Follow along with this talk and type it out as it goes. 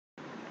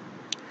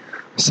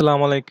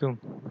আসসালামু আলাইকুম।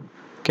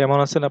 কেমন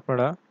আছেন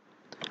আপনারা?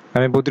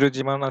 আমি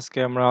বদিরুজ্জামান। আজকে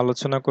আমরা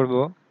আলোচনা করব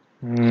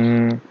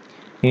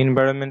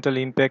এনভায়রনমেন্টাল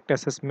ইমপ্যাক্ট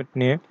অ্যাসেসমেন্ট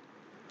নিয়ে।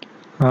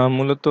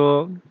 মূলত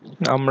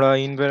আমরা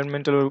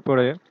এনভায়রনমেন্টালের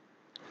উপরে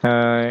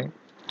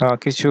আহ,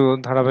 কিছু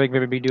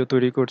ধারাবাহিকভাবে ভিডিও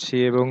তৈরি করছি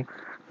এবং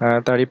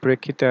তারই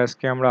প্রেক্ষিতে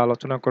আজকে আমরা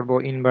আলোচনা করব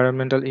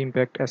এনভায়রনমেন্টাল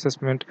ইমপ্যাক্ট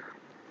অ্যাসেসমেন্ট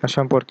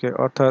সম্পর্কে।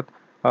 অর্থাৎ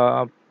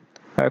আহ,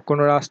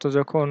 কোনো রাষ্ট্র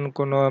যখন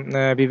কোনো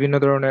বিভিন্ন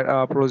ধরনের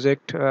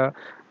প্রজেক্ট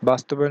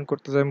বাস্তবায়ন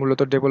করতে চায়, মূলত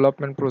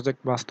ডেভেলপমেন্ট প্রজেক্ট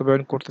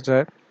বাস্তবায়ন করতে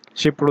চায়,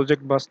 সেই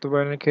প্রজেক্ট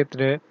বাস্তবায়নের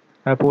ক্ষেত্রে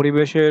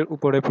পরিবেশের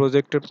উপরে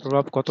প্রজেক্টের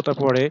প্রভাব কতটা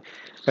পড়ে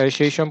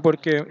সেই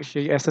সম্পর্কে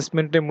সেই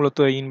অ্যাসেসমেন্টে মূলত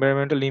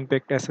এনভায়রনমেন্টাল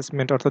ইমপ্যাক্ট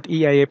অ্যাসেসমেন্ট অর্থাৎ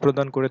ইআইএ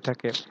প্রদান করে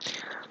থাকে।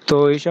 তো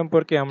এই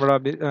সম্পর্কে আমরা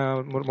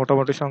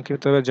মোটামুটি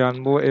সংক্ষিপ্তভাবে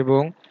জানবো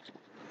এবং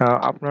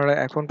আপনারা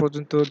এখন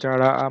পর্যন্ত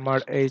যারা আমার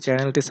এই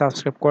চ্যানেলটি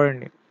সাবস্ক্রাইব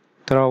করেননি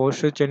তারা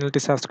অবশ্যই চ্যানেলটি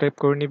সাবস্ক্রাইব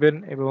করে নেবেন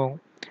এবং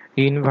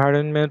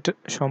এনভায়রনমেন্ট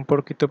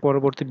সম্পর্কিত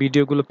পরবর্তী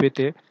ভিডিওগুলো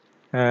পেতে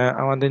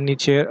আমাদের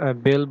নিচে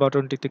বেল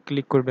বাটনটিতে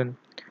ক্লিক করবেন।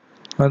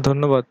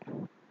 ধন্যবাদ।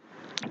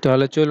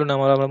 তাহলে চলুন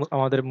আমরা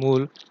আমাদের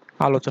মূল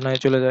আলোচনায়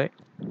চলে যাই।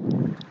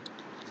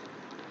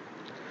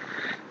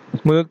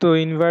 মূলত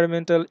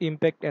এনভায়রনমেন্টাল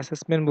ইমপ্যাক্ট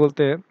অ্যাসেসমেন্ট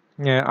বলতে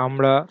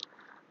আমরা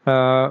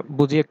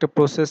বুঝি একটা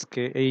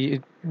প্রসেসকে, এই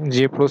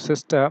যে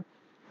প্রসেসটা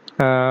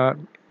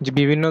যে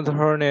বিভিন্ন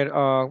ধরনের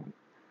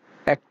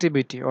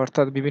অ্যাক্টিভিটি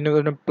অর্থাৎ বিভিন্ন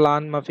ধরনের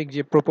প্ল্যান মাফিক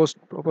যে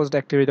প্রপোজড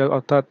অ্যাক্টিভিটি,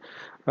 অর্থাৎ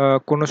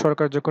কোনো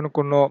সরকার যখন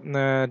কোনো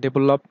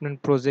ডেভেলপমেন্ট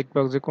প্রজেক্ট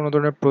বা যে কোনো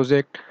ধরনের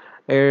প্রজেক্ট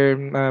এর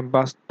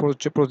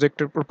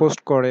প্রজেক্টের প্রপোজ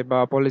করে বা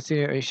পলিসি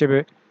হিসেবে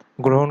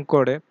গ্রহণ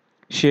করে,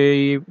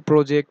 সেই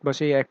প্রজেক্ট বা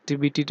সেই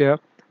অ্যাক্টিভিটিটা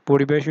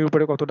পরিবেশের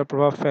উপরে কতটা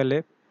প্রভাব ফেলে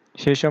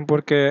সেই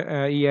সম্পর্কে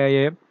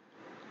ইআইএ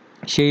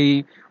সেই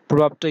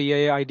প্রভাবটা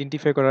ইআইএ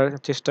আইডেন্টিফাই করার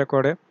চেষ্টা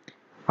করে।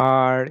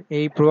 আর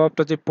এই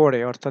প্রভাবটা যে পড়ে,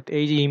 অর্থাৎ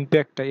এই যে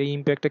এই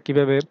ইম্প্যাক্টটা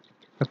কিভাবে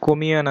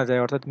কমিয়ে আনা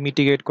যায় অর্থাৎ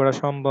মিটিগেট করা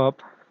সম্ভব,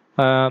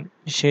 আহ,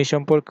 সেই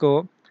সম্পর্কেও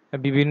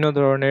বিভিন্ন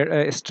ধরনের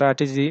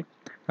স্ট্র্যাটেজি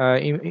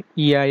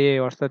ইআইএ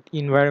অর্থাৎ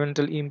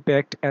এনভায়রনমেন্টাল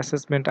ইমপ্যাক্ট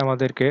অ্যাসেসমেন্ট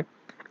আমাদেরকে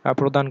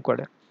প্রদান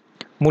করে।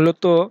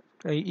 মূলত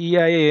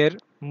ইআইএ এর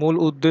মূল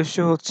উদ্দেশ্য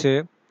হচ্ছে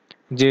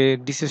যে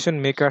ডিসিশন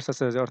মেকারস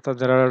আছে, অর্থাৎ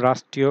যারা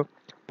রাষ্ট্রীয়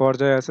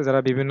পর্যায়ে আছে, যারা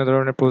বিভিন্ন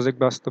ধরনের প্রজেক্ট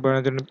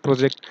বাস্তবায়নের জন্য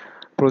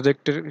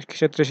প্রজেক্টের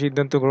ক্ষেত্রে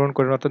সিদ্ধান্ত গ্রহণ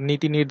করেন, অর্থাৎ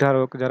নীতি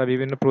নির্ধারক যারা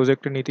বিভিন্ন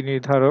প্রজেক্টের নীতি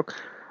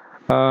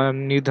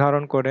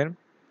নির্ধারণ করেন।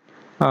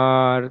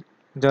 আর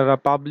যারা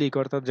পাবলিক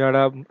অর্থাৎ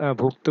যারা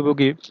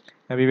ভুক্তভোগী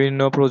বিভিন্ন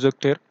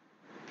প্রজেক্টের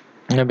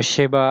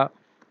সেবা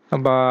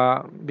বা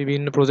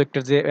বিভিন্ন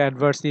প্রজেক্টের যে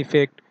অ্যাডভার্স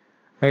ইফেক্ট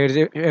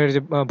এর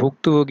যে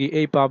ভুক্তভোগী,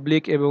 এই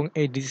পাবলিক এবং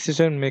এই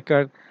ডিসিশন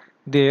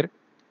মেকারদের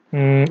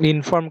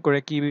ইনফর্ম করে,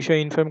 কি বিষয়ে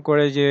ইনফর্ম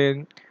করে, যে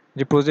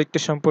যে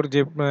প্রজেক্টের সম্পর্কে,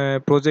 যে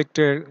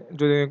প্রজেক্টের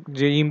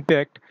যে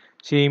ইম্প্যাক্ট,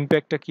 সেই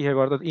ইম্প্যাক্টটা কী হবে,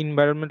 অর্থাৎ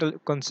environmental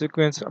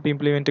consequence of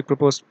implementing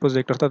propose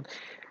project, অর্থাৎ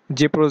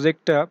যে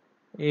প্রজেক্টটা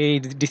এই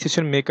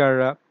ডিসিশন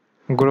মেকাররা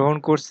গ্রহণ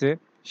করছে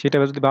সেটা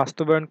যদি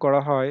বাস্তবায়ন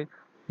করা হয়,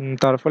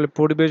 তার ফলে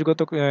পরিবেশগত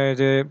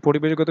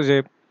যে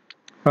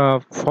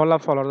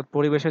ফলাফল অর্থাৎ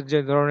পরিবেশের যে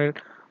ধরনের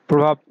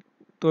প্রভাব,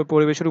 তো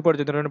পরিবেশের উপর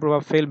যে ধরনের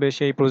প্রভাব ফেলবে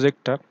সেই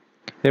প্রজেক্টটা,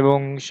 এবং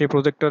সেই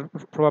প্রজেক্টটার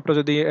প্রভাবটা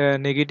যদি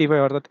নেগেটিভ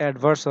হয় অর্থাৎ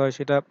অ্যাডভার্স হয়,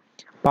 সেটা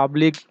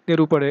পাবলিকের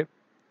উপরে,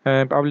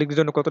 পাবলিকের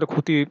জন্য কতটা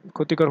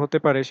ক্ষতিকর হতে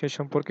পারে সে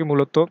সম্পর্কে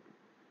মূলত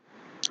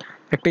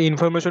একটা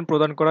ইনফরমেশন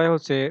প্রদান করাই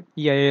হচ্ছে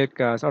ইআইএ এর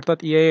কাজ। অর্থাৎ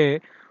ইআইএ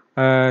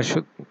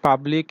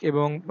পাবলিক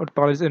এবং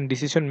পলিসি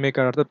ডিসিশন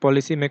মেকার অর্থাৎ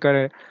পলিসি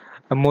মেকারের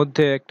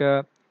মধ্যে একটা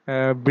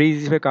ব্রিজ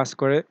হিসেবে কাজ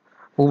করে।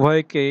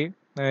 উভয়কেই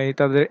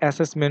তাদের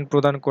অ্যাসেসমেন্ট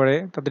প্রদান করে,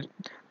 তাদের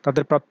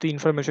তাদের প্রাপ্ত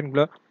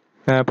ইনফরমেশনগুলো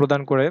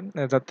প্রদান করে,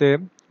 যাতে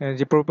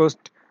যে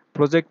প্রপোজড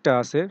প্রজেক্টটা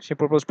আছে সেই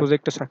প্রপোজ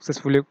প্রজেক্টটা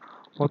সাকসেসফুলি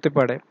হতে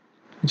পারে।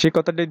 যে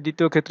কথাটি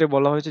দ্বিতীয় ক্ষেত্রে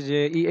বলা হয়েছে যে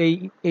এই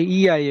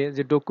ইআইএ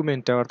যে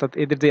ডকুমেন্টটা অর্থাৎ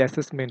এদের যে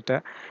অ্যাসেসমেন্টটা,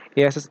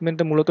 এই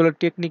অ্যাসেসমেন্টটা মূলত হলো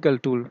টেকনিক্যাল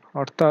টুল।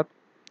 অর্থাৎ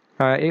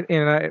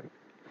এরা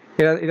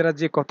এরা এরা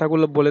যে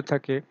কথাগুলো বলে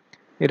থাকে,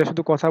 এরা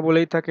শুধু কথা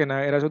বলেই থাকে না,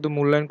 এরা শুধু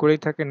মূল্যায়ন করেই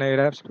থাকে না,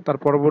 এরা তার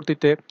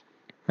পরবর্তীতে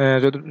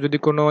যদি যদি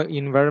কোনো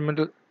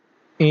ইনভায়রনমেন্টাল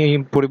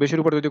পরিবেশের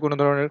উপর যদি কোনো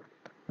ধরনের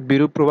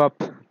বিরূপ প্রভাব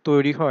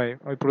তৈরি হয়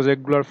ওই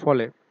প্রজেক্টগুলোর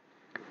ফলে,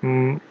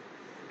 উম,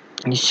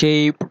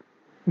 সেই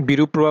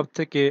বিরূপ প্রভাব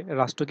থেকে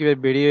রাষ্ট্র কীভাবে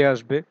বেরিয়ে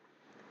আসবে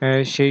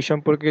সেই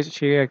সম্পর্কে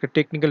সে একটা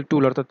টেকনিক্যাল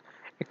টুল অর্থাৎ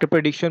একটা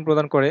প্রেডিকশন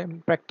প্রদান করে,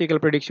 প্র্যাকটিক্যাল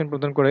প্রেডিকশন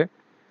প্রদান করে।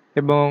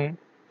 এবং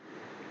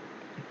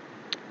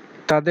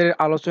তাদের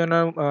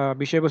আলোচনার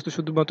বিষয়বস্তু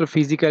শুধুমাত্র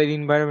ফিজিক্যাল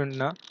এনভায়রনমেন্ট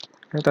না,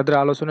 তাদের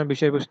আলোচনার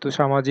বিষয়বস্তু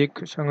সামাজিক,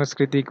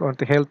 সাংস্কৃতিক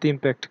অর্থাৎ হেলথ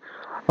ইম্প্যাক্ট।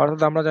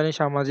 অর্থাৎ আমরা জানি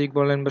সামাজিক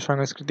বলেন বা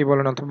সংস্কৃতি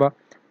বলেন অথবা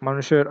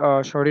মানুষের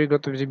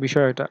শরীরগত যে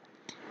বিষয়টা,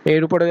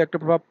 এর উপরে একটা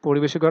প্রভাব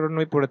পরিবেশের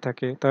কারণেই পড়ে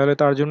থাকে। তাহলে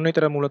তার জন্যই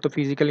তারা মূলত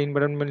ফিজিক্যাল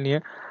এনভায়রনমেন্ট নিয়ে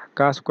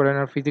কাজ করেন।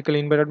 আর ফিজিক্যাল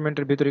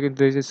এনভায়রনমেন্টের ভিতরে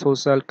কিন্তু এই যে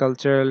সোশ্যাল,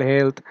 কালচারাল,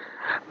 হেলথ,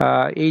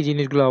 এই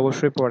জিনিসগুলো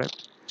অবশ্যই পড়ে।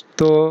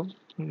 তো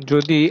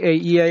যদি এই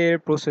ইআই এর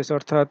প্রসেস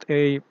অর্থাৎ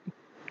এই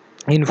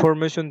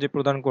ইনফরমেশন যে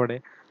প্রদান করে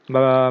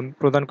বা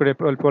প্রদান করে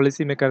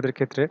পলিসি মেকারদের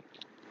ক্ষেত্রে,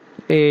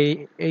 এই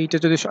এইটা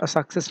যদি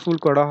সাকসেসফুল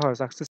করা হয়,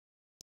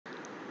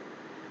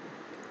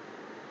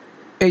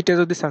 এইটা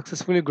যদি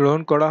সাকসেসফুলি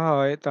গ্রহণ করা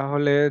হয়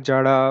তাহলে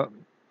যারা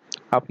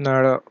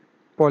আপনার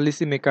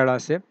পলিসি মেকার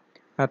আছে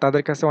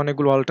তাদের কাছে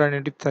অনেকগুলো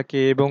অল্টারনেটিভ থাকে,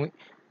 এবং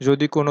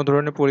যদি কোনো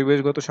ধরনের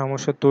পরিবেশগত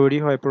সমস্যা তৈরি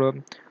হয়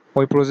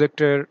ওই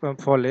প্রজেক্টের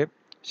ফলে,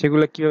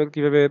 সেগুলো কীভাবে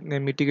কীভাবে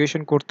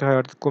মিটিগেশন করতে হয়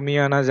অর্থাৎ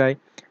কমিয়ে আনা যায়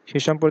সে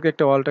সম্পর্কে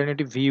একটা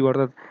অল্টারনেটিভ ভিউ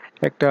অর্থাৎ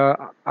একটা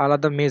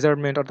আলাদা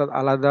মেজারমেন্ট অর্থাৎ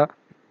আলাদা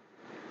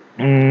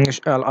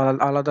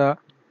আলাদা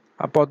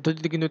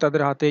পদ্ধতি কিন্তু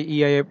তাদের হাতে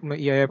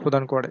ইআইএ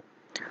প্রদান করে।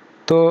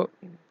 তো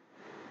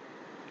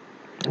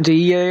যে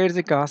ইআই এর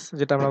যে কাজ,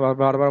 যেটা আমরা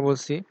বারবার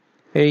বলছি,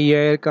 এই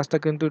ইআই এর কাজটা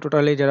কিন্তু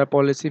টোটালি যারা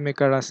পলিসি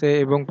মেকার আছে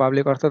এবং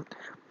পাবলিক, অর্থাৎ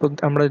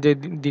আমরা যে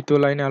দ্বিতীয়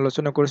লাইনে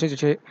আলোচনা করেছি যে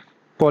সে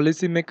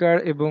পলিসি মেকার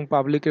এবং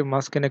পাবলিকের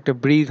মাঝখানে একটা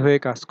ব্রিজ হয়ে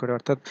কাজ করে,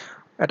 অর্থাৎ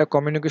একটা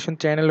কমিউনিকেশন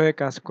চ্যানেল হয়ে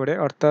কাজ করে।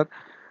 অর্থাৎ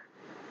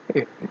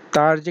এ-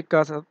 তার যে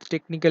কাজ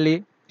টেকনিক্যালি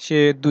সে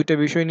দুইটা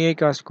বিষয় নিয়েই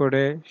কাজ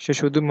করে। সে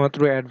শুধুমাত্র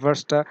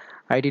অ্যাডভার্সটা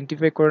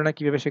আইডেন্টিফাই করে না,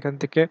 কিভাবে সেখান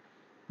থেকে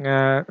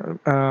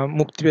আহ,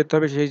 মুক্তি পেতে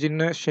হবে সেই জন্য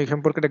সেই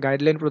সম্পর্কে একটা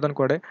গাইডলাইন প্রদান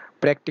করে,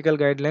 প্র্যাকটিক্যাল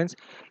গাইডলাইন্স।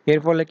 এর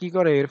ফলে কি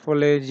করে, এর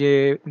ফলে যে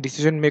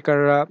ডিসিশন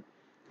মেকাররা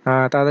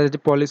তাদের যে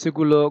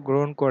পলিসিগুলো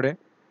গ্রহণ করে,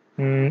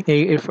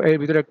 এর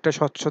ভিতরে একটা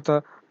স্বচ্ছতা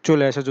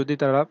চলে আসে যদি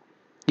তারা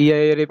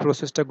ইআই এর এই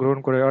প্রসেসটা গ্রহণ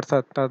করে।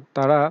 অর্থাৎ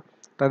তারা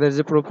তাদের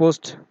যে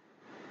প্রপোজড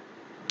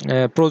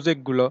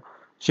প্রজেক্টগুলো,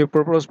 সেই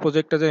প্রপোজ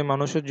প্রজেক্টটা যে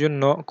মানুষের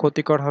জন্য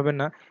ক্ষতিকর হবে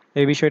না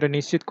এই বিষয়টা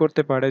নিশ্চিত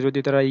করতে পারে যদি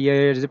তারা ইআই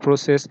এর যে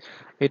প্রসেস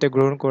এটা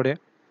গ্রহণ করে।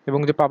 এবং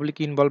যে পাবলিক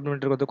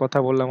ইনভলভমেন্টের কথা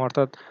বললাম,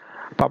 অর্থাৎ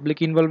পাবলিক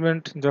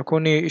ইনভলভমেন্ট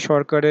যখনই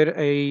সরকারের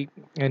এই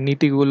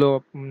নীতিগুলো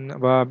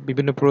বা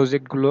বিভিন্ন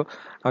প্রজেক্টগুলো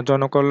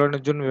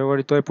জনকল্যাণের জন্য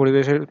ব্যবহৃত হয়,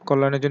 পরিবেশের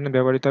কল্যাণের জন্য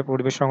ব্যবহৃত হয়,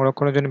 পরিবেশ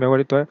সংরক্ষণের জন্য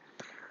ব্যবহৃত হয়,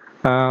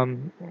 আম,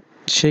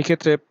 সেই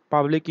ক্ষেত্রে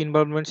পাবলিক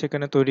ইনভলভমেন্ট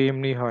সেখানে তৈরি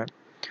এমনি হয়।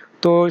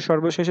 তো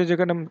সর্বশেষে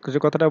যেখানে যে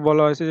কথাটা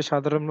বলা হয়েছে যে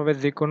সাধারণভাবে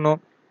যে কোনো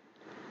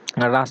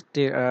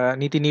রাষ্ট্রের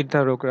নীতি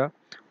নির্ধারকরা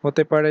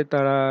হতে পারে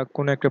তারা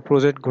কোনো একটা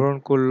প্রজেক্ট গ্রহণ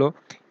করলো,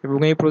 এবং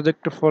এই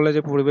প্রজেক্টের ফলে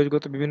যে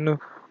পরিবেশগত বিভিন্ন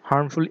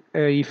হার্মফুল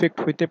ইফেক্ট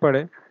হইতে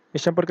পারে এ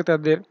সম্পর্কে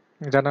তাদের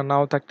জানা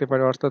নাও থাকতে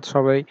পারে। অর্থাৎ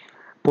সবাই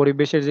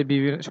পরিবেশের যে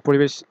বিভিন্ন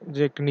পরিবেশ,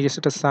 যে একটা নিজস্ব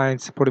একটা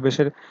সায়েন্স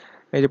পরিবেশের,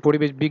 এই যে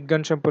পরিবেশ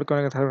বিজ্ঞান সম্পর্কে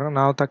অনেক ধারণা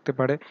নাও থাকতে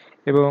পারে,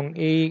 এবং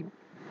এই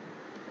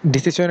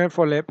ডিসিশনের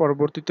ফলে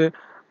পরবর্তীতে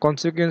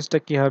কনসিকুয়েন্সটা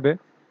কী হবে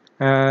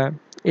আহ,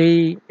 এই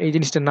এই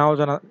জিনিসটা নাও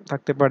জানা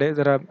থাকতে পারে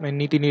যারা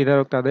নীতি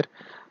নির্ধারক তাদের।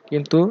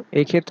 কিন্তু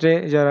এই ক্ষেত্রে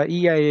যারা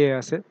ইআইএ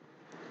আছে,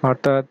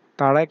 অর্থাৎ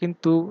তারা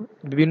কিন্তু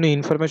বিভিন্ন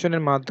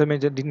ইনফরমেশনের মাধ্যমে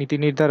যে নীতি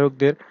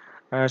নির্ধারকদের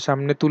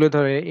সামনে তুলে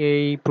ধরে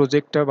এই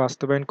প্রজেক্টটা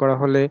বাস্তবায়ন করা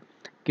হলে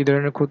কী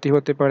ধরনের ক্ষতি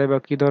হতে পারে বা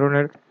কী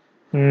ধরনের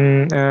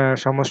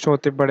সমস্যা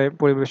হতে পারে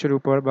পরিবেশের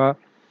উপর, বা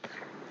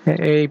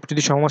এই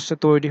যদি সমস্যা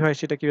তৈরি হয়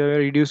সেটা কিভাবে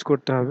রিডিউস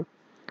করতে হবে।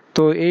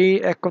 তো এই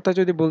এক কথা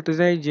যদি বলতে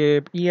যাই যে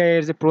ইআই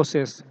এর যে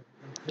প্রসেস,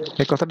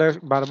 এই কথাটা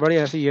বারবারই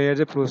আসে, ইআই এর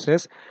যে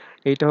প্রসেস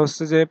এইটা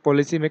হচ্ছে যে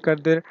পলিসি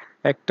মেকারদের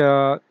একটা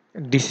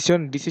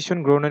ডিসিশন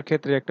গ্রহণের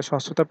ক্ষেত্রে একটা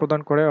স্বচ্ছতা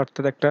প্রদান করে,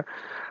 অর্থাৎ একটা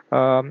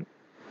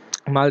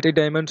মাল্টি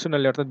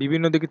ডাইমেনশনালি অর্থাৎ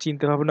বিভিন্ন দিকে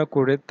চিন্তা ভাবনা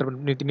করে তারপর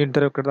নীতি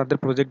নির্ধারকরা তাদের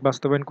প্রজেক্ট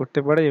বাস্তবায়ন করতে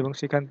পারে, এবং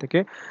সেখান থেকে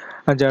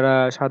যারা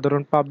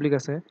সাধারণ পাবলিক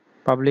আছে,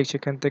 পাবলিক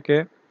সেখান থেকে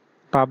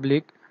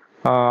পাবলিক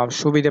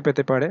সুবিধা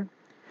পেতে পারে,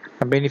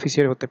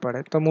 বেনিফিশিয়ারি হতে পারে।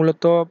 তো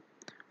মূলত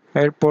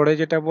এরপরে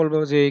যেটা বলবো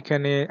যে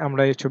এখানে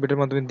আমরা এই ছবিটার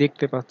মাধ্যমে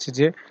দেখতে পাচ্ছি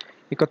যে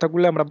এই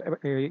কথাগুলো আমরা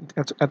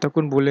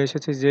এতক্ষণ বলে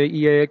এসেছি যে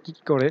ইআইএ কি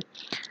কি করে।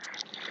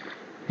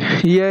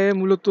 ইআইএ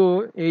মূলত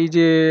এই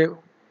যে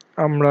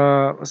আমরা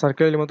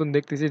সার্কেলের মতন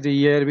দেখতেছি যে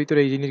ইআই এর ভিতরে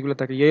এই জিনিসগুলো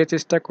থাকে, ইআইএ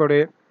চেষ্টা করে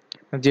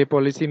যে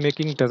পলিসি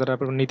মেকিংটা যারা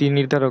নীতি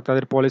নির্ধারক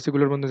তাদের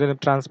পলিসিগুলোর মধ্যে যেন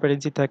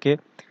ট্রান্সপারেন্সি থাকে।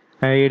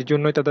 এর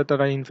জন্যই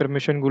তারা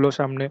ইনফরমেশনগুলো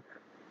সামনে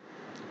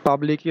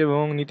পাবলিক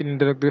এবং নীতি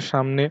নির্ধারকদের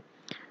সামনে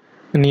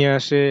নিয়ে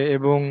আসে,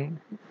 এবং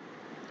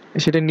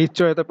সেটা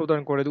নিশ্চয়তা প্রদান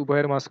করে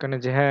উভয়ের মাঝখানে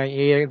যে হ্যাঁ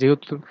এই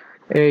যেহেতু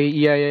এই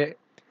ইআইএ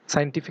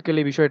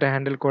সাইন্টিফিক্যালি বিষয়টা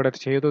হ্যান্ডেল করে,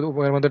 সেহেতু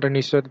উভয়ের মধ্যে একটা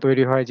নিশ্চয়তা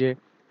তৈরি হয় যে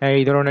হ্যাঁ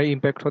এই ধরনের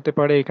ইম্প্যাক্ট হতে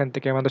পারে, এখান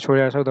থেকে আমাদের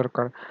সরে আসা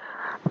দরকার।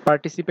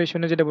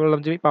 পার্টিসিপেশনে যেটা বললাম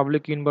যে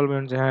পাবলিক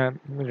ইনভলভমেন্ট, যে হ্যাঁ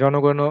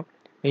জনগণও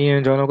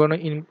জনগণও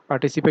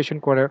পার্টিসিপেশন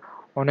করে।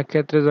 অনেক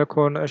ক্ষেত্রে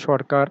যখন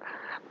সরকার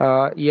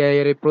ইআই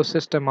এর এই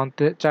প্রসেসটা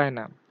মানতে চায়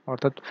না,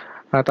 অর্থাৎ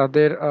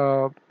তাদের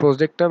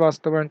প্রজেক্টটা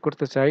বাস্তবায়ন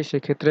করতে চায়,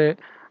 সেক্ষেত্রে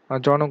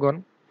জনগণ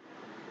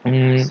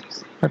উম,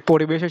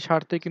 পরিবেশের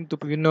স্বার্থে কিন্তু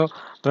বিভিন্ন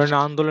ধরনের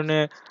আন্দোলনে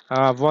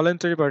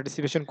ভলেন্টারি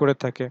পার্টিসিপেশন করে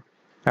থাকে।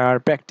 আর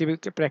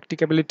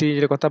প্র্যাকটিক্যাবিলিটি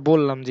যেটা কথা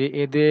বললাম যে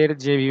এদের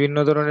যে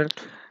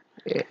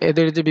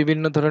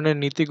বিভিন্ন ধরনের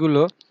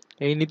নীতিগুলো,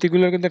 এই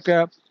নীতিগুলোর কিন্তু একটা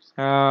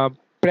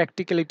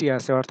প্র্যাকটিক্যালিটি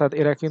আছে, অর্থাৎ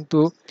এরা কিন্তু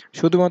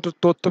শুধুমাত্র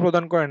তথ্য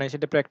প্রদান করে না,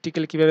 সেটা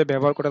প্র্যাকটিক্যালি কিভাবে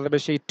ব্যবহার করা যাবে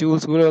সেই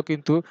টুলসগুলো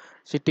কিন্তু,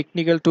 সেই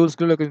টেকনিক্যাল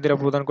টুলসগুলো কিন্তু এরা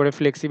প্রদান করে।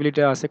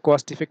 ফ্লেক্সিবিলিটি আছে,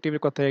 কস্ট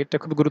ইফেক্টিভের কথা, এটা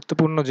খুব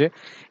গুরুত্বপূর্ণ যে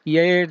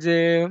ইআই এর যে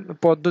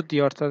পদ্ধতি,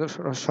 অর্থাৎ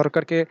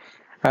সরকারকে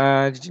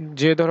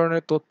যে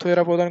ধরনের তথ্য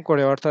এরা প্রদান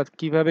করে, অর্থাৎ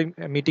কিভাবে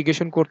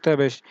মিটিগেশন করতে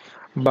হবে,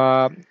 বা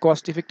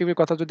কস্ট ইফেক্টিভের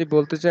কথা যদি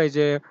বলতে চাই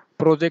যে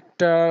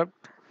প্রজেক্টটা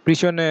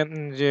পিছনে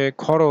যে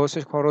খরচ,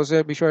 সেই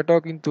খরচের বিষয়টাও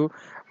কিন্তু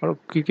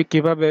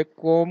কিভাবে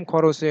কম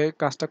খরচে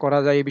কাজটা করা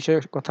যায় এই বিষয়ে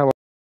কথা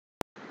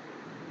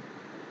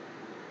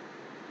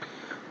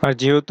আর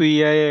যেহেতু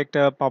ইআইএ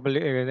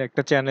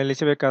একটা চ্যানেল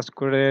হিসেবে কাজ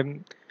করে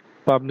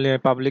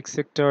পাবলিক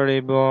সেক্টর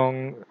এবং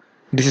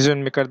ডিসিশন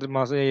মেকারদের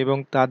মাঝে, এবং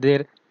তাদের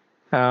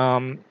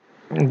আম,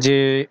 যে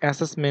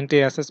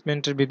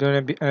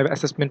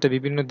অ্যাসেসমেন্টটা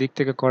বিভিন্ন দিক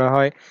থেকে করা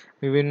হয়,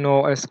 বিভিন্ন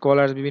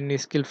স্কলার, বিভিন্ন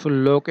স্কিলফুল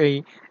লোক এই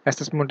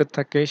অ্যাসেসমেন্টে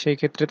থাকে, সেই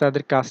ক্ষেত্রে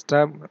তাদের কাজটা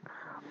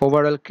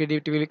ওভারঅল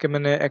ক্রেডিবিলিটি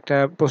মানে একটা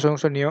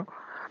প্রশংসনীয়।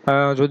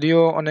 যদিও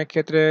অনেক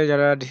ক্ষেত্রে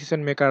যারা ডিসিশন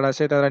মেকার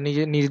আছে তারা নিজ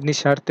নিজ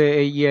স্বার্থে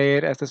এই ইআই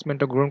এর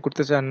অ্যাসেসমেন্টটা গ্রহণ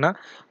করতে চান না,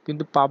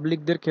 কিন্তু পাবলিক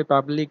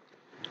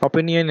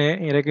অপিনিয়নে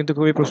এরা কিন্তু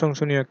খুবই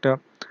প্রশংসনীয় একটা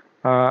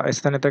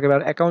স্থানে থাকে।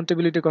 আর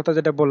অ্যাকাউন্টেবিলিটির কথা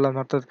যেটা বললাম,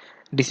 অর্থাৎ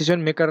ডিসিশন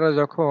মেকাররা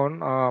যখন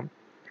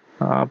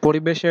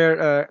পরিবেশের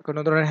কোনো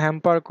ধরনের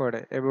হ্যাম্পার করে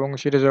এবং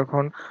সেটা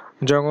যখন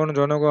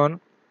জনগণ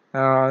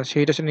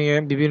সেইটা নিয়ে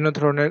বিভিন্ন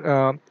ধরনের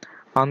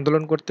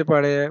আন্দোলন করতে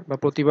পারে বা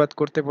প্রতিবাদ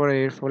করতে পারে,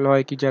 এর ফলে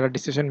হয় কি, যারা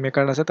ডিসিশন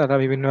মেকার আছে তারা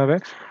বিভিন্নভাবে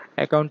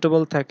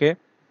অ্যাকাউন্টেবল থাকে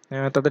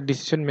তাদের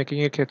ডিসিশন মেকিং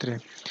এর ক্ষেত্রে।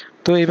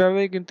 তো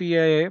এইভাবেই কিন্তু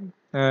ইআইএ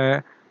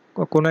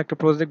কোনো একটা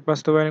প্রজেক্ট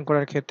বাস্তবায়ন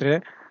করার ক্ষেত্রে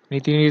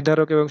নীতি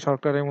নির্ধারক এবং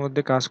সরকারের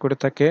মধ্যে কাজ করে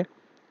থাকে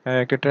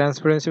একটা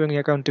ট্রান্সপারেন্সি এবং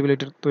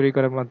অ্যাকাউন্টেবিলিটি তৈরি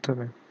করার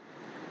মাধ্যমে।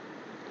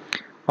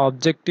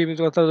 অবজেক্টিভ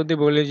কথা যদি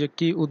বলি, যে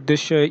কি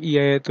উদ্দেশ্যে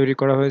ইআইএ তৈরি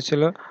করা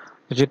হয়েছিল,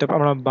 যেটা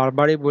আমরা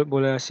বারবারই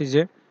বলে আসি,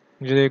 যে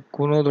যে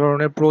কোনো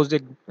ধরনের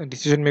প্রজেক্ট,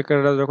 ডিসিশন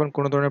মেকাররা যখন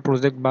কোনো ধরনের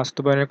প্রজেক্ট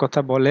বাস্তবায়নের কথা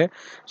বলে,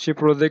 সেই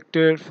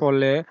প্রজেক্টের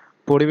ফলে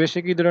পরিবেশে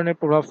কী ধরনের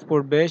প্রভাব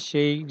পড়বে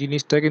সেই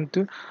জিনিসটা কিন্তু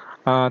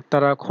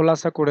তারা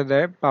খোলাসা করে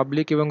দেয়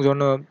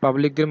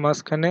পাবলিকদের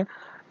মাঝখানে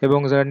এবং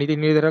যারা নীতি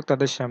নির্ধারক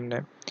তাদের সামনে।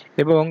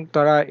 এবং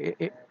তারা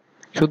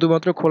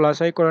শুধুমাত্র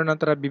খোলাসাই করে না,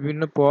 তারা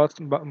বিভিন্ন পথ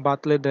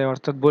বাতলে দেয়,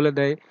 অর্থাৎ বলে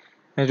দেয়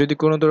যদি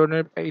কোনো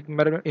ধরনের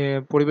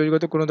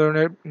পরিবেশগত কোনো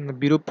ধরনের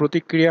বিরূপ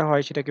প্রতিক্রিয়া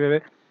হয়, সেটা কিভাবে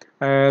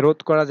রোধ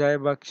করা যায়,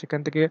 বা সেখান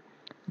থেকে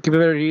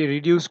কিভাবে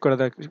রিডিউস করা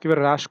যায়,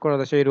 কিভাবে হ্রাস করা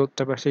যায় সেই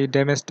রোধটা বা সেই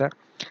ড্যামেজটা,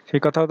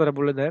 সেই কথাও তারা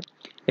বলে দেয়।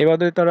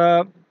 এবারে তারা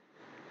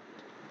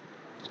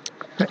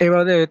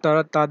এবারে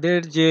তারা তাদের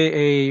যে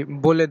এই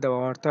বলে দেওয়া,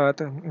 অর্থাৎ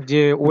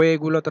যে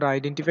ওয়েগুলো তারা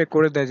আইডেন্টিফাই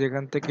করে দেয়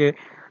যেখান থেকে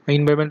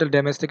এনভায়রনমেন্টাল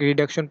ড্যামেজ থেকে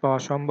রিডাকশন পাওয়া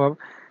সম্ভব,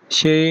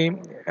 সেই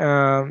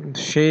আহ,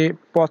 সেই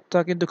পথটা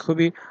কিন্তু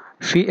খুবই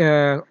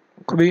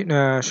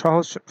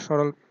সহজ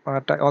সরল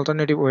একটা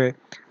অল্টারনেটিভ ওয়ে।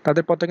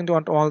 তাদের পথটা কিন্তু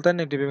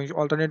অল্টারনেটিভ, এবং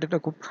অল্টারনেটিভটা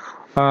খুব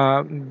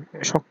আহ,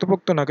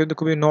 শক্তপোক্ত না, কিন্তু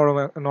খুবই নরম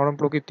নরম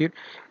প্রকৃতির,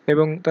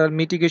 এবং তার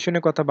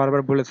মিটিগেশনের কথা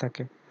বারবার বলে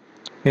থাকে।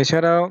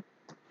 এছাড়াও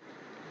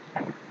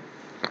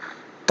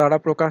তারা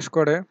প্রকাশ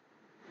করে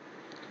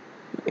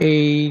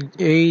এই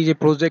এই যে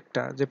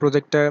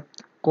প্রজেক্টটা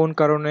কোন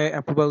কারণে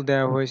অ্যাপ্রুভাল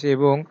দেওয়া হয়েছে,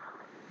 এবং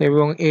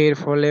এবং এর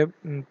ফলে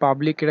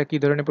পাবলিকরা কি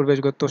ধরনের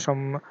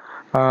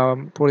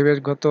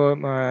পরিবেশগত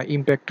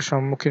ইম্প্যাক্টের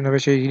সম্মুখীন হবে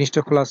সেই জিনিসটা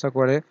খোলাসা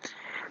করে।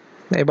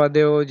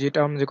 এবাদেও যেটা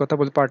আমরা যে কথা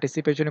বলি,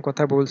 পার্টিসিপেশনের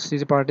কথা বলছি,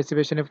 যে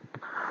পার্টিসিপেশনে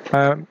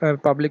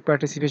পাবলিক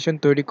পার্টিসিপেশন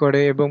তৈরি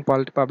করে, এবং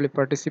পাবলিক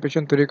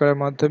পার্টিসিপেশন তৈরি করার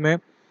মাধ্যমে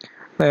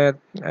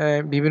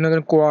বিভিন্ন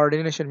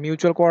ধরনের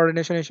মিউচুয়াল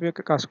কোঅর্ডিনেশন হিসেবে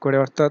কাজ করে,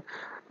 অর্থাৎ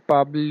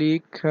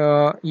public,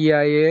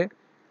 EIA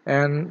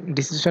and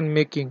decision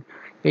making,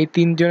 এই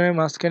তিনজনের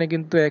মাঝখানে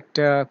কিন্তু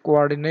একটা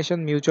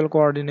মিউচুয়াল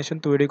কোঅর্ডিনেশন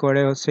তৈরি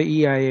করে হচ্ছে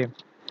ইআইএ।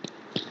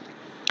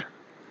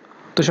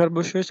 তো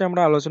সর্বশেষ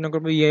আমরা আলোচনা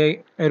করবো ইআই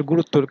এর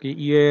গুরুত্ব কি,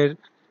 ইআই এর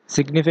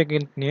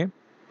সিগনিফিকেন্ট নিয়ে।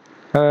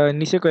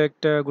 নিচে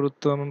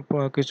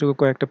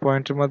কয়েকটা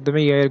পয়েন্টের মাধ্যমে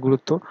ইআই এর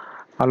গুরুত্ব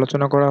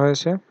আলোচনা করা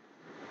হয়েছে।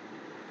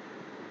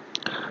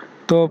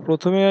 তো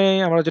প্রথমে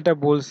আমরা যেটা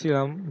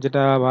বলছিলাম,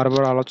 যেটা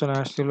বারবার আলোচনা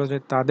আসছিল, যে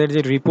তাদের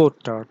যে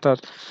রিপোর্টটা, অর্থাৎ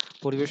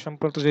পরিবেশ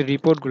সংক্রান্ত যে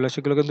রিপোর্টগুলো,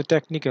 সেগুলো কিন্তু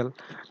টেকনিক্যাল।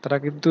 তারা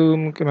কিন্তু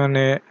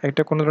মানে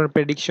একটা কোনো ধরনের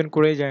প্রেডিকশন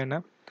করেই যায় না।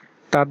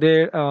 তাদের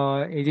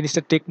এই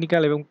জিনিসটা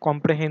টেকনিক্যাল এবং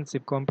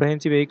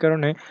কম্প্রেহেন্সিভ এই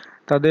কারণে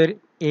তাদের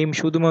এইম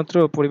শুধুমাত্র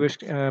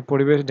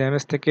পরিবেশ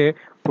ড্যামেজ থেকে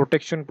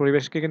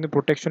পরিবেশকে কিন্তু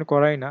প্রোটেকশন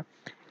করাই না,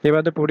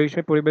 এবারে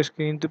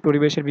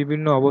পরিবেশের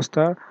বিভিন্ন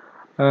অবস্থা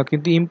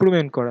কিন্তু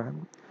ইমপ্রুভমেন্ট করা,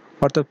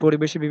 অর্থাৎ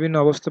পরিবেশের বিভিন্ন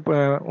অবস্থা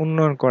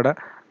উন্নয়ন করা,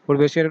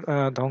 পরিবেশের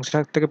ধ্বংসের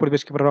হাত থেকে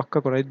পরিবেশকে আবার রক্ষা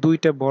করা, এই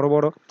দুইটা বড়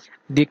বড়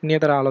দিক নিয়ে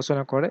তারা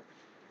আলোচনা করে।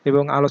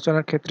 এবং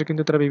আলোচনার ক্ষেত্রে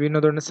কিন্তু তারা বিভিন্ন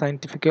ধরনের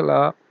সাইন্টিফিক্যাল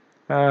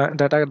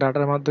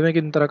ডাটার মাধ্যমে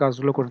কিন্তু তারা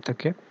কাজগুলো করে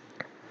থাকে।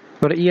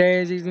 এবার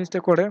ইআইএ যে জিনিসটা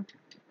করে,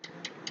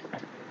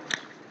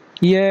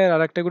 ইআইএর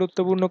আর একটা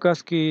গুরুত্বপূর্ণ কাজ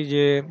কি,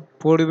 যে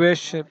পরিবেশ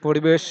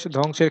পরিবেশ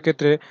ধ্বংসের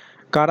ক্ষেত্রে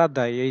কারা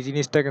দায়ী, এই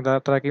জিনিসটাকে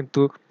তারা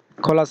কিন্তু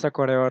খোলাসা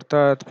করে,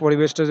 অর্থাৎ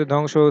পরিবেশটা যে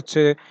ধ্বংস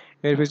হচ্ছে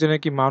এর পিছনে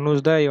কি মানুষ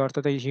দায়ী,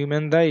 অর্থাৎ এই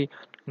হিউম্যান দায়ী,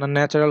 না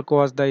ন্যাচারাল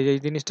কজ দায়ী, এই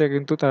জিনিসটা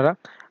কিন্তু তারা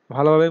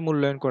ভালোভাবে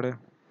মূল্যায়ন করে।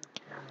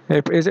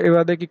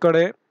 এবারে কি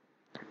করে,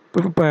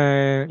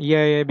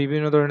 ইআইএ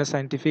বিভিন্ন ধরনের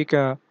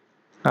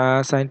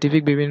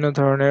সাইন্টিফিক বিভিন্ন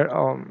ধরনের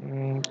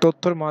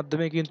তথ্যের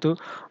মাধ্যমে কিন্তু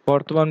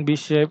বর্তমান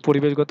বিশ্বে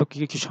পরিবেশগত কী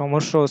কী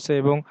সমস্যা হচ্ছে,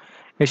 এবং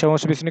এই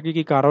সমস্যার পিছনে কী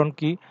কী কারণ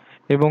কী,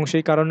 এবং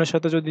সেই কারণের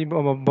সাথে যদি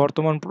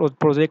বর্তমান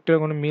প্রজেক্টের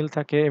কোনো মিল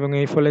থাকে, এবং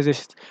এই ফলে যে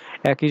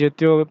একই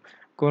জাতীয়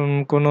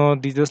কোনো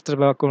ডিজাস্টার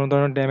বা কোনো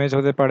ধরনের ড্যামেজ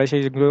হতে পারে,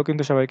 সেইগুলোও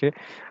কিন্তু সবাইকে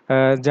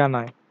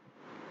জানায়।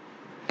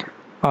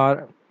 আর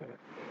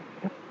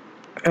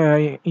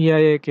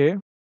ইআইএ কে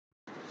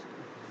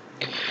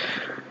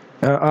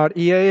আর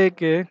ইআইএ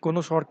কে কোনো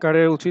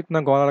সরকারের উচিত না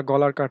গলার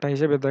গলার কাঁটা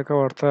হিসেবে দেখা,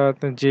 অর্থাৎ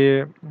যে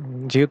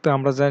যেহেতু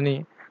আমরা জানি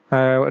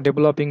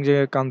ডেভেলপিং যে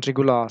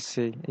কান্ট্রিগুলো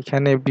আছে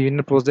এখানে বিভিন্ন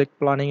প্রজেক্ট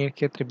প্ল্যানিং এর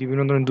ক্ষেত্রে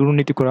বিভিন্ন ধরনের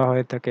দুর্নীতি করা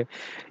হয়ে থাকে।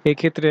 এই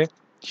ক্ষেত্রে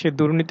সে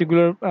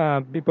দুর্নীতিগুলোর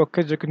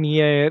বিপক্ষে যখন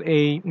ইআইএ এর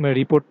এই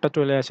রিপোর্টটা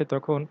চলে আসে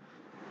তখন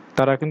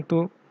তারা কিন্তু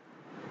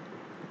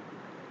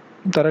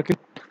তারা কি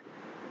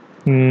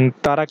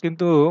তারা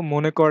কিন্তু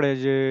মনে করে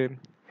যে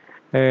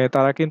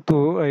তারা কিন্তু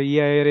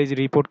ইআই এর এই যে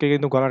রিপোর্টকে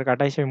কিন্তু গলার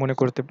কাটা হিসেবে মনে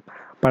করতে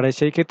পারে।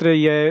 সেই ক্ষেত্রে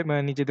ইআই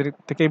নিজেদের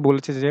থেকেই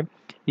বলেছে যে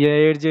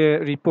ইআই এর যে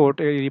রিপোর্ট,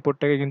 এই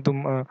রিপোর্টটাকে কিন্তু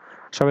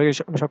সবাইকে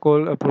সকল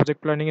প্রজেক্ট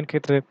প্ল্যানিং এর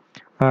ক্ষেত্রে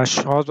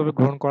সহজভাবে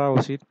গ্রহণ করা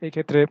উচিত। এই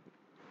ক্ষেত্রে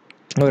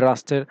ওই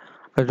রাষ্ট্রের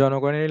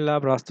জনগণেরই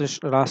লাভ,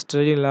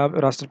 রাষ্ট্রেরই লাভ,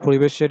 রাষ্ট্রের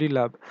পরিবেশেরই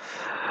লাভ।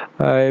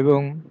 এবং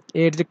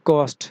এর যে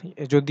কস্ট,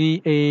 যদি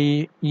এই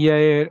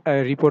ইআই এর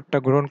রিপোর্টটা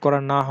গ্রহণ করা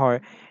না হয়,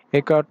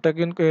 এই কার্ডটা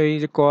কিন্তু এই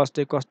যে কস্ট,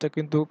 এই কস্টটা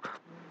কিন্তু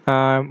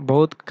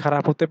বহুত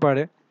খারাপ হতে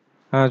পারে।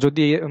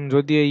 যদি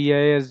যদি এই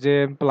ইআইএস যে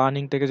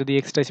প্ল্যানিংটাকে যদি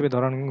এক্সট্রা হিসেবে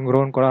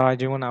গ্রহণ করা হয়,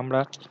 যেমন আমরা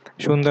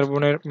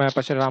সুন্দরবনের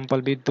পাশে রামপাল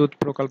বিদ্যুৎ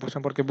প্রকল্প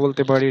সম্পর্কে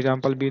বলতে পারি।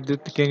 রামপাল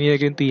বিদ্যুৎকে নিয়ে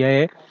কিন্তু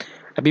ইআইএ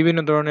বিভিন্ন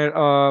ধরনের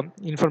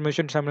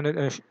ইনফরমেশন সামনে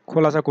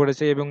খোলাসা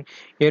করেছে, এবং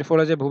এর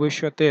ফলে যে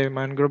ভবিষ্যতে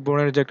ম্যানগ্রোভ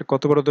বনের যে একটা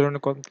কত বড়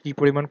ধরনের কি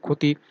পরিমাণ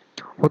ক্ষতি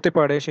হতে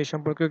পারে সেই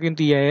সম্পর্কেও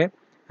কিন্তু ইআইএ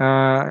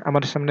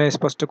আমাদের সামনে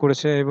স্পষ্ট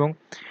করেছে। এবং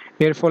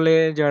এর ফলে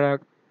যারা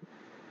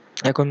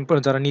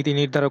নীতি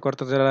নির্ধারক,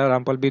 অর্থাৎ যারা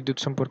রামপাল বিদ্যুৎ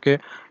সম্পর্কে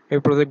এই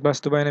প্রজেক্ট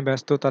বাস্তবায়নে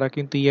ব্যস্ত, তারা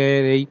কিন্তু ইআই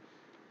এর এই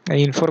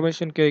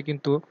ইনফরমেশনকে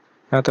কিন্তু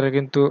তারা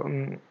কিন্তু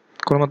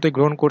কোনোমতেই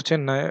গ্রহণ করছেন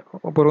না,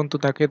 উপরন্তু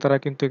তারা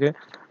কিন্তু একে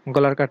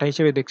গলার কাঁটা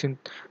হিসেবে দেখছেন।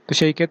 তো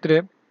সেই ক্ষেত্রে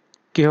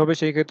কি হবে,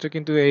 সেই ক্ষেত্রে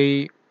কিন্তু এই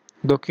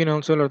দক্ষিণ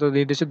অঞ্চল, অর্থাৎ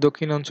এই দেশের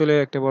দক্ষিণ অঞ্চলে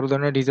একটা বড়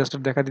ধরনের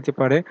ডিজাস্টার দেখা দিতে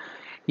পারে।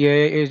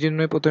 ইআইএ এর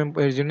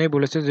জন্যই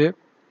বলেছে যে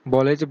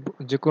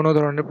যে কোনো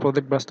ধরনের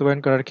প্রজেক্ট বাস্তবায়ন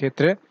করার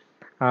ক্ষেত্রে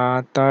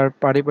তার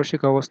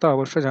পারিপার্শ্বিক অবস্থা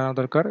অবশ্যই জানা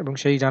দরকার, এবং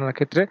সেই জানার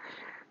ক্ষেত্রে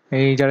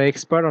এই যারা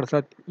এক্সপার্ট,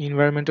 অর্থাৎ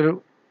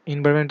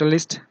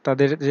ইনভায়রনমেন্টালিস্ট,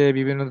 তাদের যে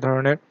বিভিন্ন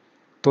ধরনের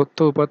তথ্য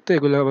উপাত্ত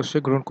এগুলো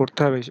অবশ্যই গ্রহণ করতে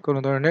হবে কোনো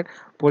ধরনের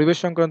পরিবেশ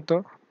সংক্রান্ত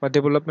বা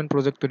ডেভেলপমেন্ট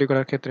প্রজেক্ট তৈরি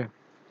করার ক্ষেত্রে।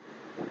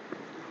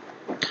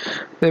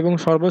 এবং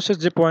সর্বশেষ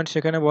যে পয়েন্ট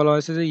সেখানে বলা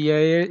হয়েছে যে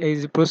ইআই এর এই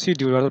যে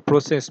প্রসিডিউর অর্থাৎ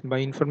প্রসেস বা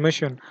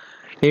ইনফরমেশন,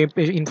 এই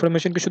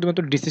ইনফরমেশনকে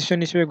শুধুমাত্র ডিসিশন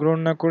হিসেবে গ্রহণ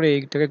না করে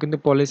এইটাকে কিন্তু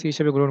পলিসি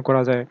হিসেবে গ্রহণ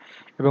করা যায়,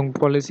 এবং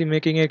পলিসি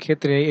মেকিং এর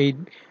ক্ষেত্রে এই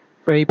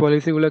এই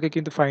পলিসিগুলোকে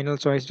কিন্তু ফাইনাল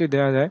চয়েসটি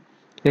দেওয়া যায়।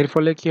 এর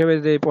ফলে কি হবে,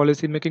 যে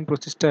পলিসি মেকিং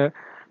প্রসেসটা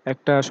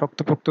একটা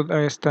শক্তপোক্ত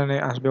স্থানে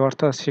আসবে,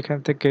 অর্থাৎ সেখান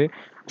থেকে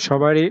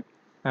সবারই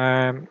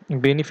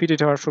বেনিফিটেড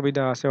হওয়ার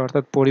সুবিধা আছে,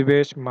 অর্থাৎ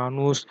পরিবেশ,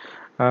 মানুষ,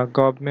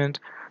 গভর্নমেন্ট,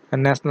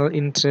 ন্যাশনাল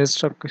ইন্টারেস্ট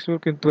সব কিছুর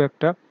কিন্তু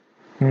একটা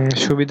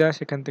সুবিধা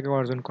সেখান থেকে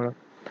অর্জন করা।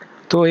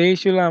 তো এই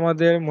ছিল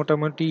আমাদের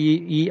মোটামুটি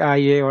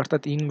ইআইএ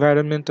অর্থাৎ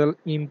ইনভায়রনমেন্টাল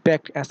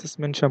ইম্প্যাক্ট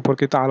অ্যাসেসমেন্ট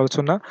সম্পর্কিত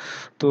আলোচনা।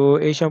 তো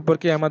এই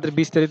সম্পর্কে আমাদের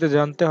বিস্তারিত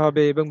জানতে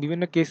হবে, এবং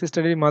বিভিন্ন কেস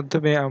স্টাডির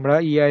মাধ্যমে আমরা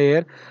ইআইএ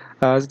এর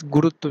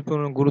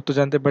গুরুত্ব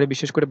জানতে পারি,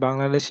 বিশেষ করে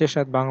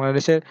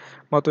বাংলাদেশের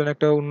মতন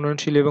একটা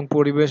উন্নয়নশীল এবং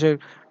পরিবেশের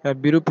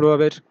বিরূপ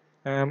প্রভাবের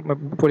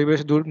পরিবেশ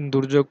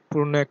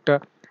দুর্যোগপূর্ণ একটা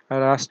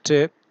রাষ্ট্রে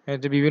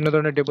যে বিভিন্ন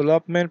ধরনের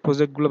ডেভেলপমেন্ট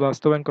প্রজেক্টগুলো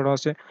বাস্তবায়ন করা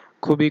হচ্ছে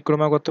খুবই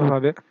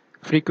ক্রমাগতভাবে,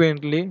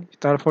 ফ্রিকুয়েন্টলি,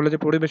 তার ফলে যে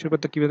পরিবেশের উপর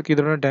কী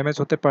ধরনের ড্যামেজ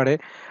হতে পারে,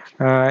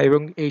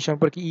 এবং এই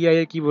সম্পর্কে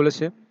ইআইএ কি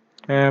বলেছে,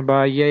 বা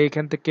ইআই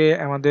এখান থেকে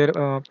আমাদের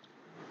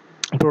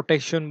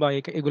প্রোটেকশন বা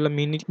এগুলো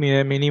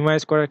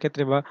মিনিমাইজ করার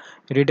ক্ষেত্রে বা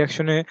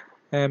রিডাকশনে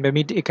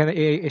এখানে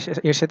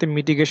এর সাথে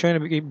মিটিগেশনের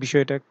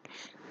বিষয়টা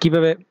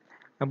কিভাবে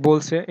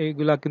বলছে,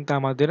 এইগুলা কিন্তু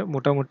আমাদের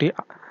মোটামুটি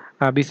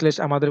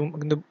আমাদের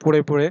কিন্তু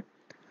পড়ে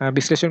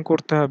বিশ্লেষণ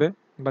করতে হবে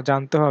বা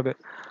জানতে হবে।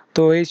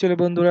 তো এই ছিল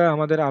বন্ধুরা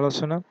আমাদের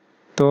আলোচনা।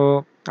 তো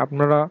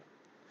আপনারা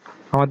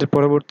আমাদের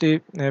পরবর্তী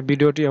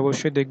ভিডিওটি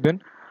অবশ্যই দেখবেন,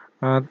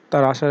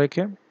 তার আশা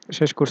রেখে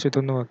শেষ করছি।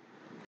 ধন্যবাদ।